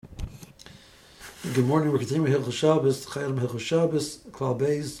Good morning. We're continuing Hilchos Shabbos, Chayadim Hilchos Shabbos, Klal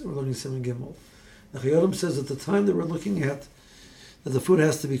Beis. We're learning Siman Gimel. The Chayadim says that the time that we're looking at, that the food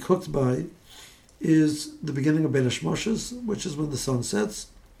has to be cooked by, is the beginning of Bein Hashmoshes, which is when the sun sets,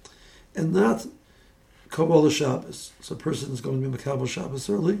 and not Kabbalah Shabbos. So a person is going to be Makabel Shabbos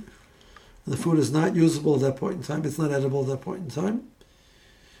early, and the food is not usable at that point in time. It's not edible at that point in time.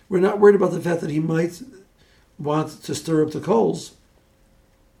 We're not worried about the fact that he might want to stir up the coals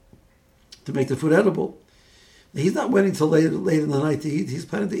to make the food edible. He's not waiting till late in the night to eat. He's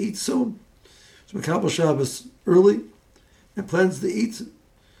planning to eat soon. So Makabel Shabbos early and plans to eat.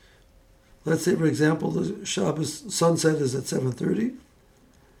 Let's say, for example, the Shabbos sunset is at 7:30,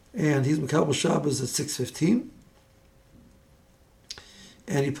 and he's Makabel Shabbos at 6:15,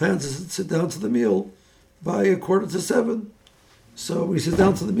 and he plans to sit down to the meal by 6:45. So when he sits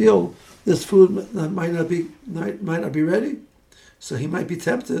down to the meal, this food might not be ready. So he might be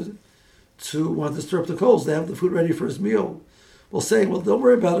tempted to want to stir up the coals, to have the food ready for his meal. Well, saying, well, don't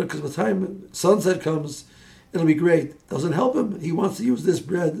worry about it, because by the time sunset comes, it'll be great. Doesn't help him. He wants to use this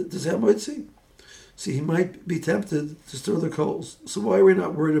bread to say moitzi. So he might be tempted to stir the coals. So why are we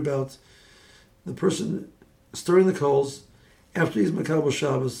not worried about the person stirring the coals after he's Makabel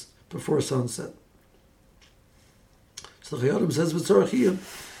Shabbos before sunset? So the Chayadim says,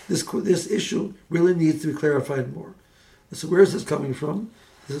 this issue really needs to be clarified more. So where is this coming from?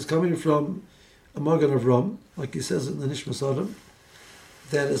 This is coming from a Magen of Ram, like he says in the Nishmas Adam,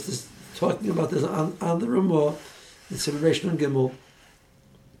 that is this, talking about this on the Ramah in Siman and Gimel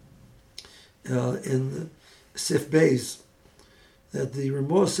in Sif Beis, that the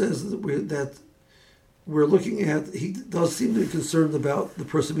Ramah says that we're looking at, he does seem to be concerned about the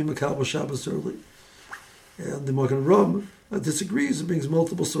person being Makabel Shabbos early. And the Magen of Ram disagrees and brings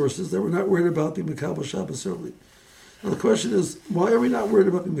multiple sources that we're not worried about being Makabel Shabbos early. Now the question is, why are we not worried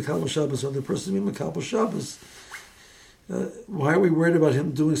about being Makabel Shabbos or the person being Makabel Shabbos? Why are we worried about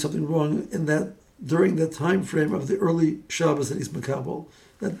him doing something wrong in that during the time frame of the early Shabbos that he's Makabel?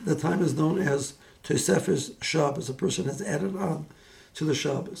 That time is known as Tosefes Shabbos. A person has added on to the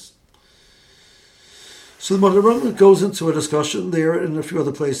Shabbos. So the Magen goes into a discussion there and in a few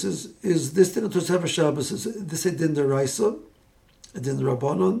other places. Is this din of Tosefes Shabbos, is this a din deraisa, a din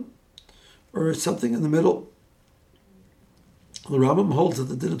Rabbanon, or something in the middle? The Rambam holds that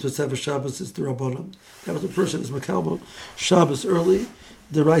the din of Tosefes Shabbos is the Rabbanon. That was the person is Makabel Shabbos early.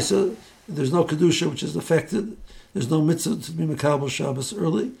 Deraisa, there's no kedusha which is affected. There's no mitzvah to be Makabel Shabbos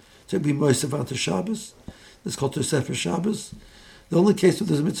early, to be moisev onto Shabbos. It's called Tosefes Shabbos. The only case where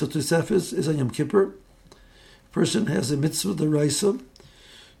there's a mitzvah Tosefes is on Yom Kippur. A person has a mitzvah deraisa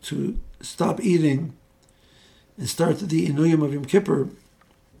to stop eating and start the inuyim of Yom Kippur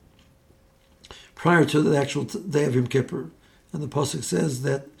prior to the actual day of Yom Kippur. And the pasuk says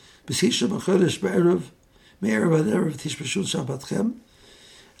that B'sisha b'chodesh b'erev me'erev ad erev tishbashu shabbatchem.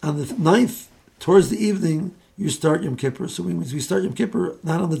 On the 9th, towards the evening, you start Yom Kippur. So we start Yom Kippur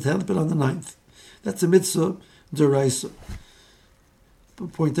not on the 10th, but on the 9th. That's a mitzvah d'oraisa.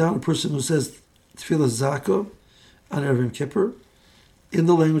 Point out a person who says Tefillah Zaka on Erev Yom Kippur. In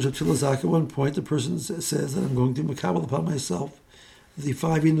the language of Tefillah Zaka, one point, the person says that I'm going to makabel upon myself the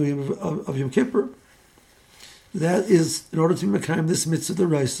 5 inuyim of Yom Kippur. That is, in order to mekayim this mitzvah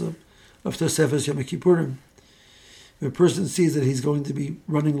d'oraisa of Tosefes Yom Kippurim. If a person sees that he's going to be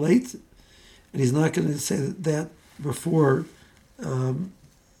running late, and he's not going to say that before Yom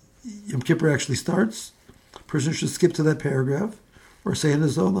Kippur actually starts, a person should skip to that paragraph, or say in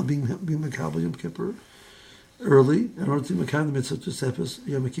his own, I'm being Makabel Yom Kippur early, in order to mekayim the mitzvah Tosefes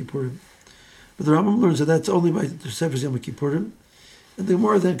Yom Kippurim. But the Rambam learns that that's only by Tosefes Yom Kippurim. And the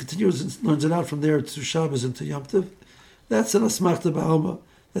Gemara then continues and learns it out from there to Shabbos and to Yom Tov. That's an asmachta ba'alma.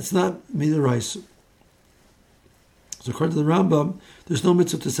 That's not midaraisa. So according to the Rambam, there's no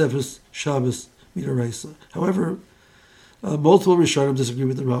mitzvah Tosefes Shabbos midaraisa. However, multiple Rishonim disagree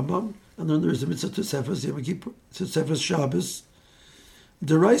with the Rambam, and then there's a mitzvah Tosefes Yom Kippur, Tosefes Shabbos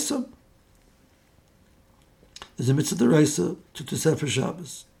deraisa. There's a mitzvah deraisa to Tosefes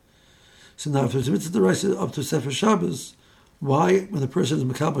Shabbos. So now, if there's a mitzvah deraisa of Tosefes Shabbos, why, when the person is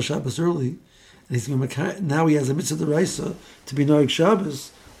Makabel Shabbos early, and now he has a mitzvah d'oraisa to be Noeg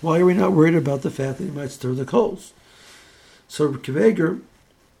Shabbos, why are we not worried about the fact that he might stir the coals? So Keveger,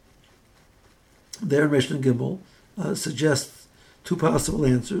 there in Mishnah Gimel, suggests 2 possible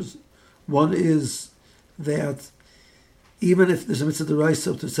answers. One is that even if there's a mitzvah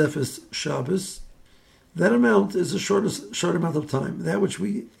d'oraisa of Tosefes Shabbos, that amount is a short amount of time. That which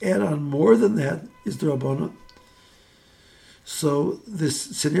we add on more than that is the Rabbanon. So this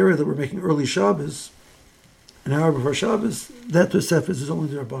scenario that we're making early Shabbos, an hour before Shabbos, that Tosefes is only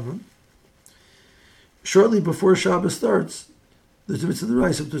the Rabbanon. shortly before Shabbos starts, there's a mitzvah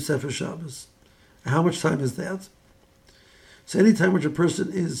d'oraisa of Tosefes Shabbos. How much time is that? So any time which a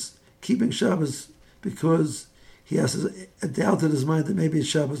person is keeping Shabbos because he has a doubt in his mind that maybe it's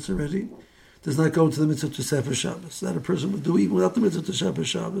Shabbos already, does not go into the mitzvah Tosefes Shabbos. That a person would do even without the mitzvah Tosefes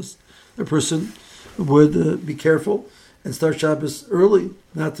Shabbos. A person would be careful and start Shabbos early,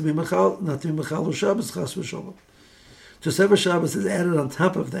 not to be machal or Shabbos chas v'sholom. Tosefes Shabbos is added on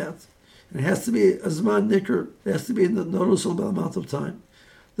top of that. And it has to be a zman nicker. It has to be in the noticeable amount of time.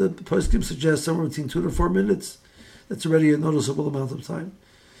 The poskim suggests somewhere between 2 to 4 minutes. That's already a noticeable amount of time.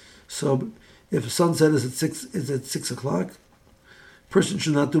 So if sunset is at 6 o'clock, a person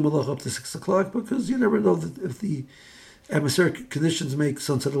should not do malach up to 6 o'clock because you never know that if the atmospheric conditions make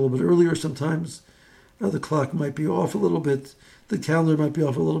sunset a little bit earlier sometimes. The clock might be off a little bit. The calendar might be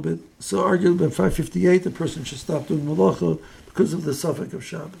off a little bit. So arguably at 5:58, the person should stop doing malacha because of the suffix of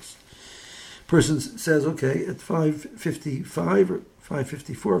Shabbos. Person says, okay, at 5:55 or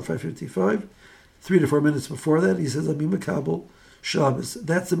 5:54 or 5:55, 3 to 4 minutes before that, he says, Ami Makabel Shabbos.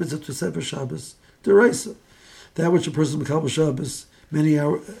 That's the mitzvah Tosefes Shabbos d'oraisa. That which a person Makabel Shabbos many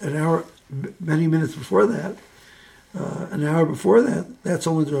minutes before that, an hour before that, that's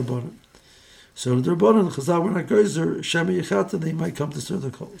only the Rabbanan. So the Rabbanan, Chazal, were not goyzer, Shema Yechata, they might come to stir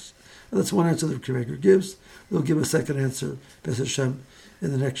the coals. And that's one answer that the Rebbe gives. We'll give a second answer, B'ez Hashem,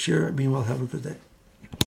 in the next year. Meanwhile, have a good day.